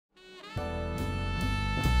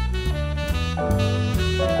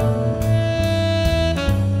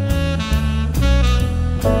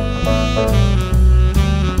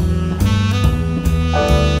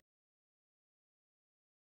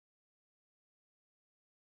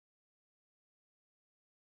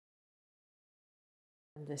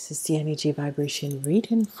This is the energy vibration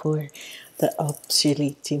reading for the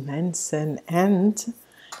OPHIUCHUS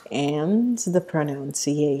and the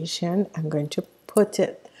pronunciation. I'm going to put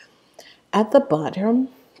it at the bottom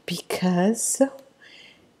because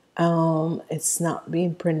it's not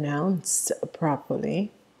being pronounced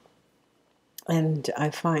properly, and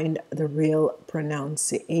I find the real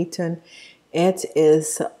pronunciation. It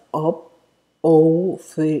is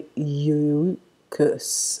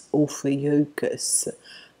OPHIUCHUS.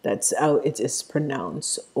 That's how it is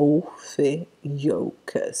pronounced.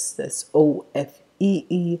 OPHIUCHUS. That's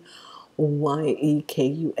OFEEYEKUS.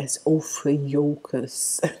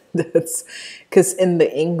 OPHIUCHUS. That's because in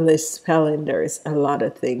the English spelling there's a lot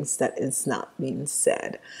of things that is not being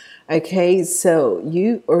said. Okay, so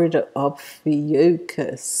you are the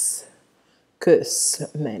OPHIUCHUS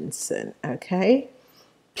mention. Okay,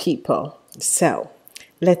 people. So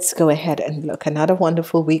let's go ahead and look. Another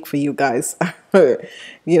wonderful week for you guys.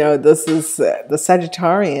 You know, this is the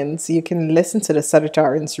Sagittarians. You can listen to the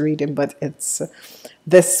Sagittarians reading, but it's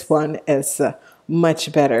this one is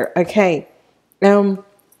much better. Okay.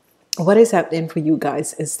 What is happening for you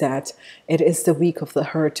guys is that it is the week of the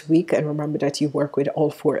Hurt week, and remember that you work with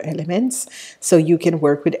all four elements, so you can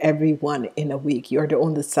work with everyone in a week. You're the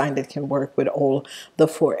only sign that can work with all the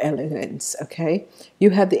four elements. Okay,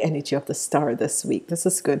 you have the energy of the star this week. This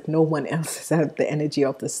is good. No one else has the energy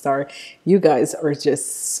of the star. You guys are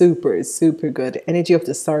just super good. Energy of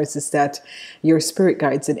the stars is that your spirit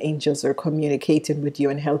guides and angels are communicating with you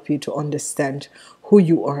and help you to understand who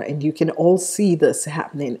you are, and you can all see this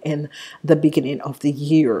happening in the beginning of the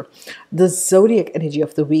year. The zodiac energy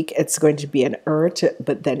of the week, it's going to be an earth,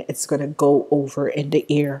 but then it's going to go over in the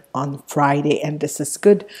air on Friday, and this is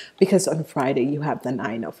good because on Friday you have the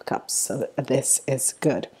 9 of Cups, so this is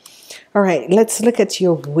good. All right, let's look at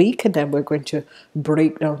your week, and then we're going to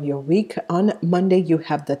break down your week. On Monday, you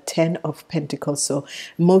have the 10 of Pentacles, so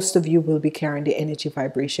most of you will be carrying the energy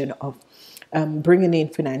vibration of bringing in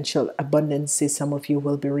financial abundance. Some of you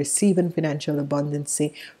will be receiving financial abundance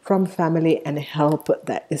from family and help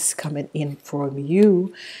that is coming in from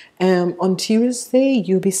you. On Tuesday,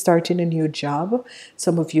 you'll be starting a new job.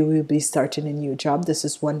 Some of you will be starting a new job. This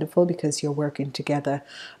is wonderful because you're working together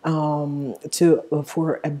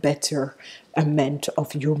for a betterment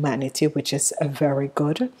of humanity, which is very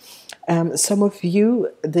good. Some of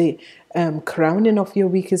you, the crowning of your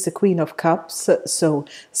week is the Queen of Cups. So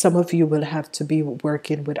some of you will have to be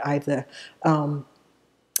working with either a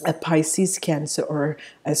Pisces, Cancer, or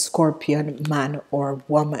a Scorpion man or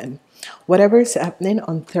woman. Whatever is happening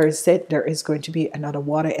on Thursday, there is going to be another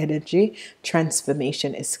water energy.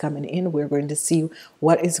 Transformation is coming in. We're going to see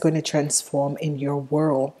what is going to transform in your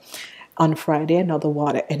world. On Friday, another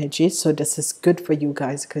water energy. So this is good for you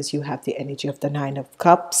guys because you have the energy of the 9 of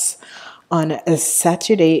Cups. On a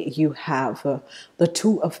Saturday, you have the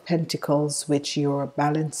 2 of Pentacles, which you're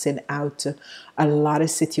balancing out a lot of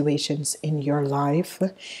situations in your life.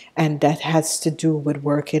 And that has to do with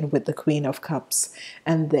working with the Queen of Cups.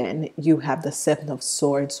 And then you have the 7 of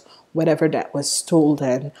Swords. Whatever that was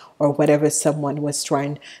stolen or whatever someone was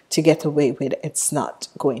trying to get away with, it's not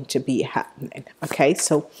going to be happening. Okay,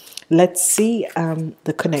 so let's see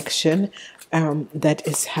the connection that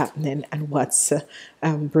is happening and what's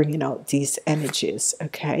bringing out these energies.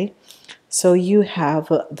 Okay, so you have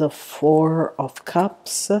the 4 of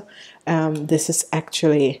Cups. This is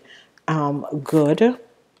actually good.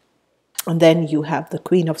 And then you have the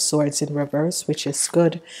Queen of Swords in reverse, which is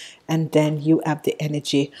good. And then you have the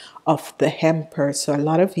energy of the Emperor. So a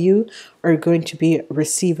lot of you are going to be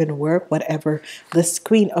receiving work, whatever this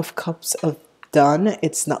Queen of Cups have done,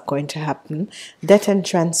 it's not going to happen. Death and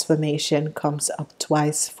transformation comes up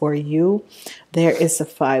twice for you. There is a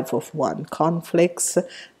 5 of Wands conflicts.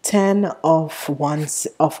 10 of Wands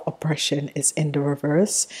of oppression is in the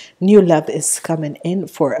reverse. New love is coming in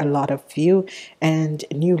for a lot of you, and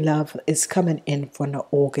new love is coming in for an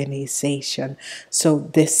organization. So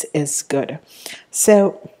this is good.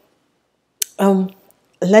 So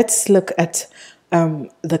let's look at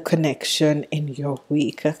the connection in your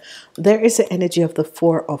week. There is the energy of the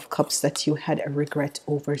 4 of Cups that you had a regret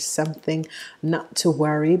over something. Not to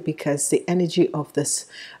worry, because the energy of this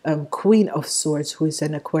Queen of Swords, who is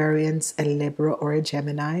an Aquarian, a Libra, or a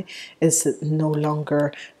Gemini, is no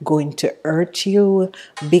longer going to hurt you,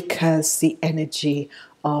 because the energy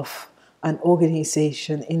of an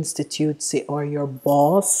organization, institutes, or your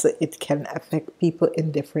boss. It can affect people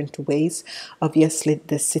in different ways. Obviously,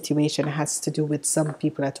 this situation has to do with some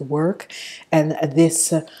people at work, and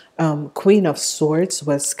this Queen of Swords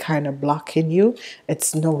was kind of blocking you.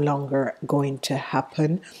 It's no longer going to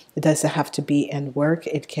happen. It doesn't have to be in work.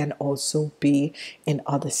 It can also be in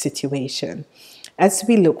other situations. As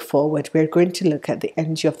we look forward, we're going to look at the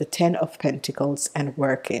energy of the Ten of Pentacles and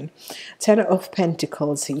working. Ten of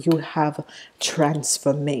Pentacles, you have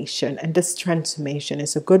transformation. And this transformation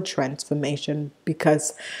is a good transformation,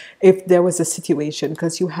 because if there was a situation,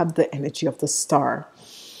 because you have the energy of the Star.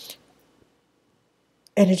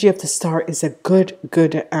 Energy of the Star is a good,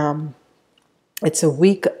 it's a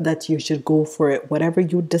week that you should go for it. Whatever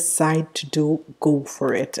you decide to do, go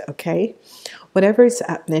for it, okay? Whatever is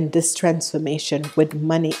happening, this transformation with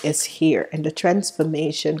money is here. And the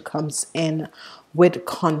transformation comes in with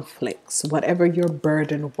conflicts. Whatever your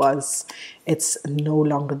burden was, it's no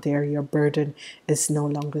longer there. Your burden is no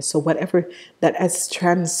longer. So whatever that has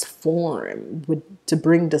transformed to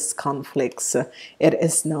bring this conflicts, it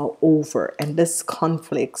is now over. And this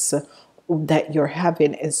conflicts that you're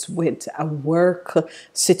having is with a work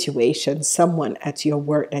situation, someone at your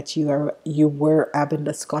work that you were having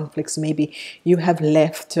this conflicts. Maybe you have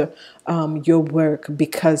left your work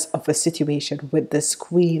because of a situation with this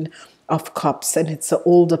Queen of Cups, and it's an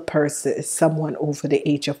older person, it's someone over the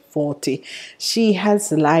age of 40. She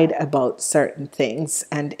has lied about certain things,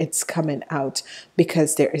 and it's coming out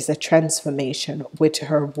because there is a transformation with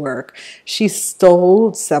her work. She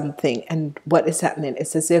stole something, and what is happening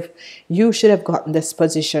is as if you should have gotten this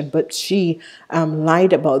position, but she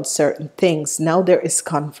lied about certain things. Now there is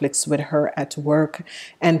conflicts with her at work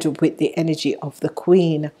and with the energy of the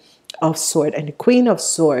Queen of Sword. And the Queen of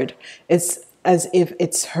Sword is as if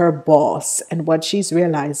it's her boss, and what she's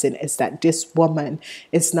realizing is that this woman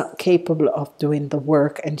is not capable of doing the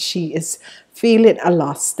work, and she is feeling a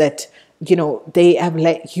loss that, you know, they have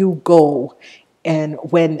let you go, and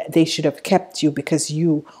when they should have kept you because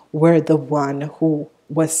you were the one who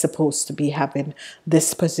was supposed to be having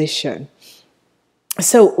this position.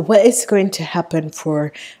 So what is going to happen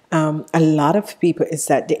for a lot of people is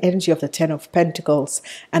that the energy of the Ten of Pentacles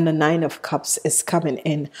and the Nine of Cups is coming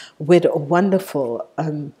in with a wonderful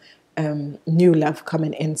new love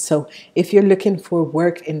coming in. So if you're looking for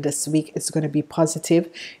work in this week, it's going to be positive.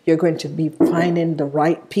 You're going to be finding the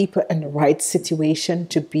right people and the right situation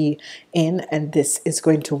to be in, and this is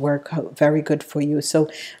going to work out very good for you. So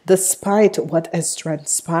despite what has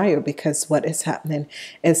transpired, because what is happening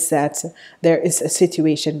is that there is a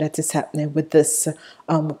situation that is happening with this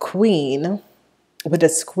queen,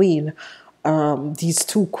 these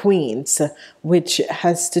two queens, which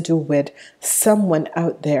has to do with someone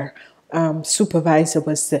out there. Supervisor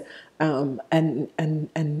was the an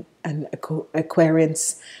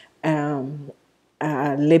Aquarius,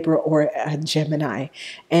 Libra, or a Gemini,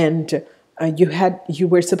 and you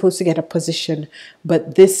were supposed to get a position,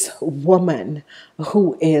 but this woman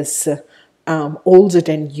who is older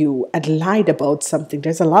than you had lied about something.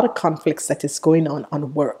 There's a lot of conflicts that is going on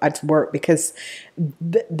at work, because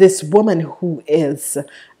this woman who is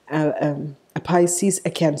a Pisces, a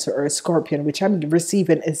Cancer, or a Scorpion, which I'm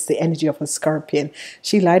receiving is the energy of a Scorpion.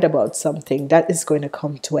 She lied about something that is going to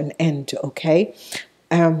come to an end, okay?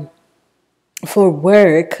 For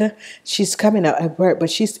work, she's coming out at work,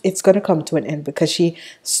 but it's going to come to an end because she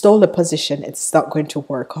stole a position. It's not going to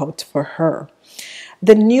work out for her.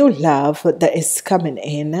 The new love that is coming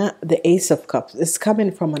in, the Ace of Cups, is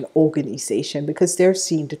coming from an organization, because they're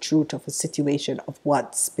seeing the truth of a situation of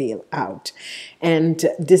what's spilled out. And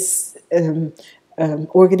this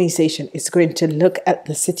organization is going to look at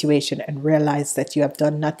the situation and realize that you have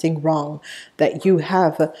done nothing wrong, that you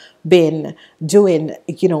have been doing,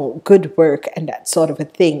 you know, good work and that sort of a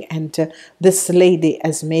thing. And this lady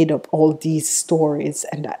has made up all these stories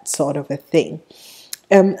and that sort of a thing.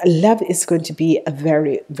 Love is going to be a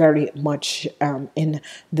very, very much in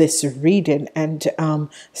this reading, and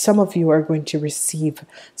some of you are going to receive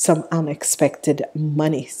some unexpected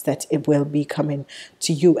monies that it will be coming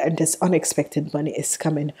to you, and this unexpected money is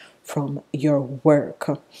coming from your work.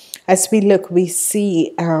 As we look, we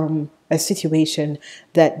see a situation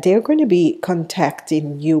that they're going to be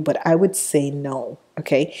contacting you, but I would say no.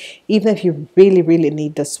 Okay, even if you really, really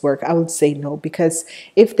need this work, I would say no, because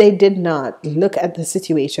if they did not look at the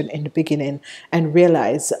situation in the beginning and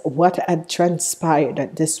realize what had transpired,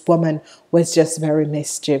 that this woman was just very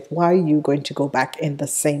mischief. Why are you going to go back in the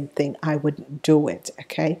same thing? I wouldn't do it.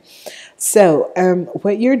 Okay. So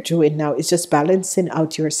what you're doing now is just balancing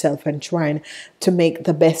out yourself and trying to make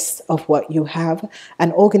the best of what you have.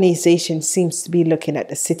 An organization seems to be looking at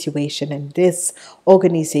the situation, and this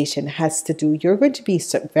organization has to do, you're going to be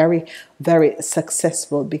very, very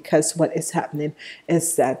successful, because what is happening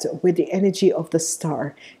is that with the energy of the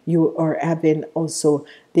star, you are having also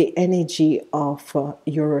the energy of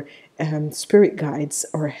your spirit guides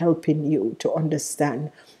are helping you to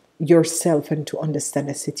understand yourself and to understand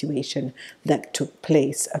a situation that took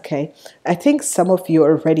place. Okay, I think some of you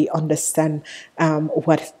already understand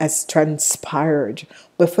what has transpired,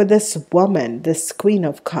 but for this woman, this Queen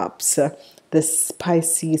of Cups, this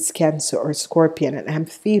Pisces, Cancer, or Scorpion, and I'm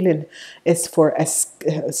feeling it's for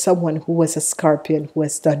someone who was a Scorpion who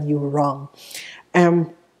has done you wrong.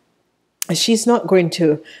 She's not going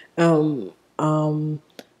to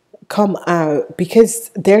come out,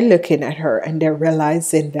 because they're looking at her and they're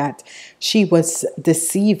realizing that she was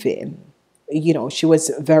deceiving. You know, she was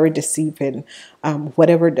very deceiving.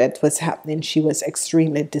 Whatever that was happening, she was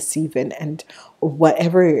extremely deceiving. And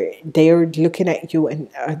whatever, they're looking at you and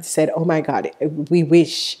said, oh my God, we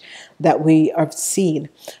wish that we have seen.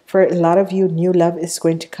 For a lot of you, new love is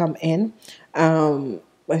going to come in.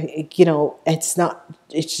 You know, it's not,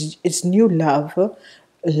 it's new love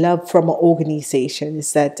from an organization,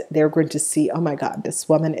 is that they're going to see, oh my God, this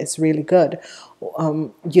woman is really good.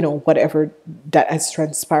 You know, whatever that has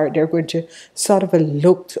transpired, they're going to sort of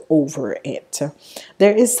look over it.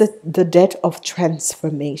 There is the death of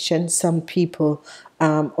transformation. Some people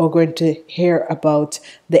are going to hear about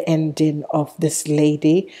the ending of this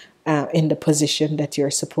lady in the position that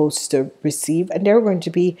you're supposed to receive, and they're going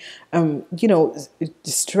to be, you know,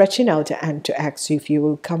 stretching out a hand to ask you if you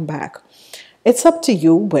will come back. It's up to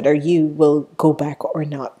you whether you will go back or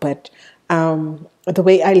not. But the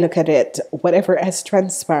way I look at it, whatever has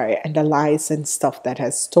transpired and the lies and stuff that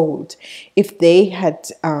has told, if they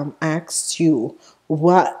had asked you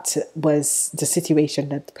what was the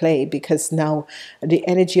situation at play, because now the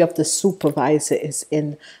energy of the supervisor is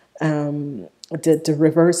in the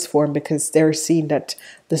reverse form, because they're seeing that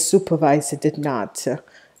the supervisor did not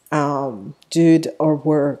do or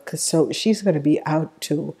work. So she's going to be out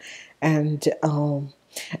too. And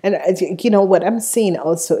you know what I'm seeing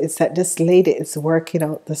also is that this lady is working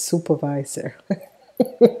out the supervisor.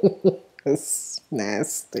 It's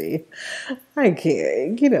nasty. I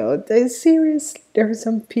can't, you know, there are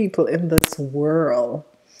some people in this world.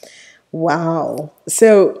 Wow.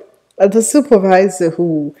 So the supervisor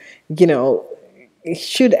who, you know,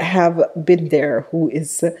 should have been there, who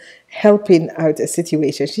is helping out a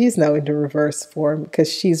situation, she's now in the reverse form, because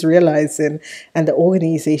she's realizing, and the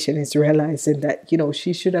organization is realizing, that, you know,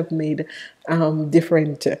 she should have made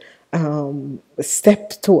different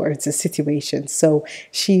step towards the situation. So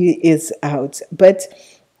she is out. But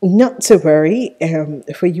not to worry,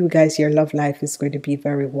 for you guys, your love life is going to be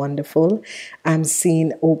very wonderful. I'm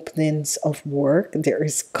seeing openings of work. There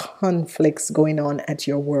is conflicts going on at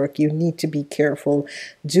your work. You need to be careful.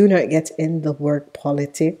 Do not get in the work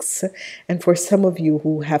politics. And for some of you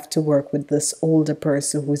who have to work with this older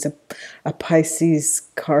person who's a Pisces,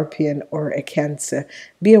 Scorpion, or a Cancer,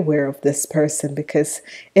 be aware of this person, because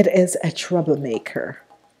it is a troublemaker.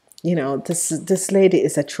 You know, this lady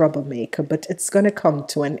is a troublemaker, but it's going to come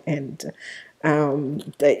to an end.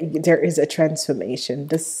 There is a transformation.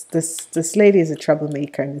 This lady is a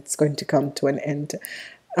troublemaker, and it's going to come to an end.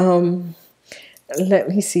 Let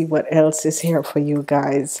me see what else is here for you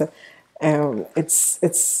guys.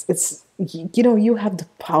 It's you know, you have the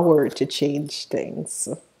power to change things.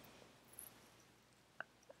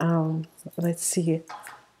 Let's see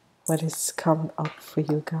what has come up for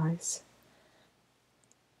you guys.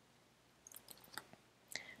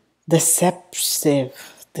 Deception.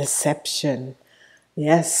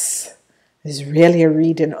 Yes, it's really a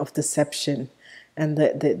reading of deception. And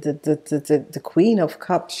the Queen of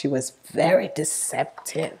Cups, she was very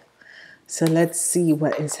deceptive. So let's see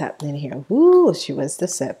what is happening here. Ooh, she was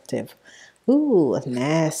deceptive. Ooh,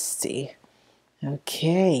 nasty.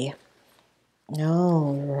 Okay.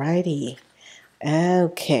 Alrighty.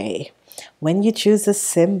 Okay. When you choose a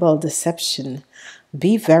symbol, deception,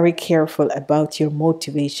 be very careful about your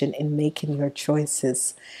motivation in making your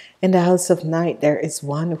choices. In the House of Night, there is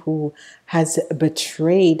one who has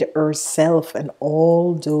betrayed herself and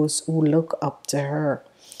all those who look up to her.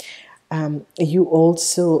 You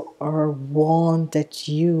also are warned that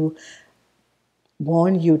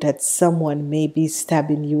someone may be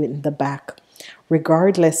stabbing you in the back.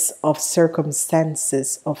 Regardless of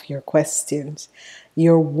circumstances of your questions,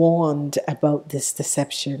 you're warned about this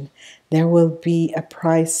deception. There will be a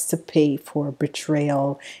price to pay for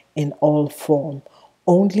betrayal in all form.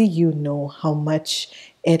 Only you know how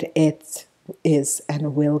much it is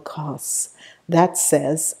and will cost. That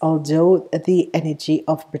says, although the energy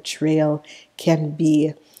of betrayal can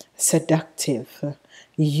be seductive,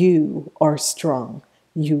 you are strong.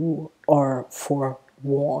 You are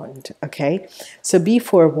forewarned. Okay, so be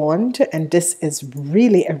forewarned, and this is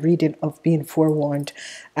really a reading of being forewarned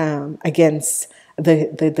against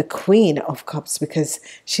the Queen of Cups, because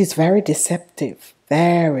she's very deceptive,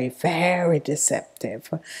 very deceptive.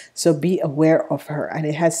 So be aware of her, and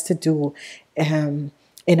it has to do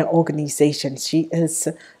in an organization. She is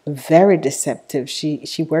very deceptive.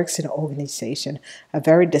 She works in an organization, a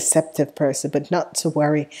very deceptive person, but not to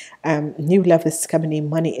worry. New love is coming in,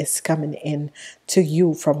 money is coming in to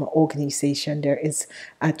you from an organization. There is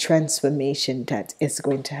a transformation that is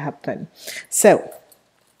going to happen. So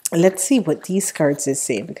let's see what these cards is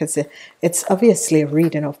saying, because it's obviously a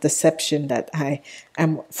reading of deception that I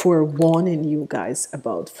am forewarning you guys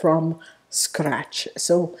about from scratch.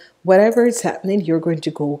 So whatever is happening, you're going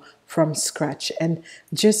to go from scratch and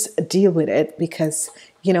just deal with it, because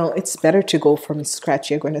you know it's better to go from scratch.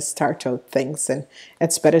 You're going to start out things, and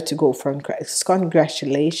it's better to go from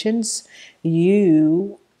congratulations.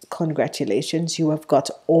 Congratulations, you have got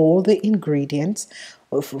all the ingredients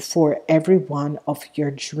for every one of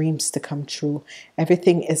your dreams to come true.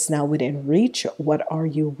 Everything is now within reach. What are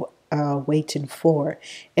you waiting for?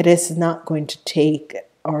 It is not going to take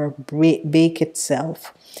or bake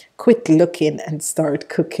itself. Quit looking and start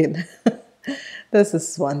cooking. This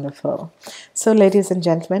is wonderful. So ladies and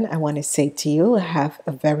gentlemen, I want to say to you, have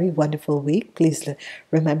a very wonderful week. Please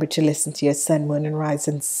remember to listen to your sun, moon, and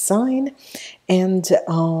rising sign. And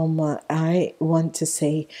I want to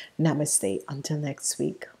say namaste until next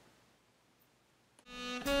week.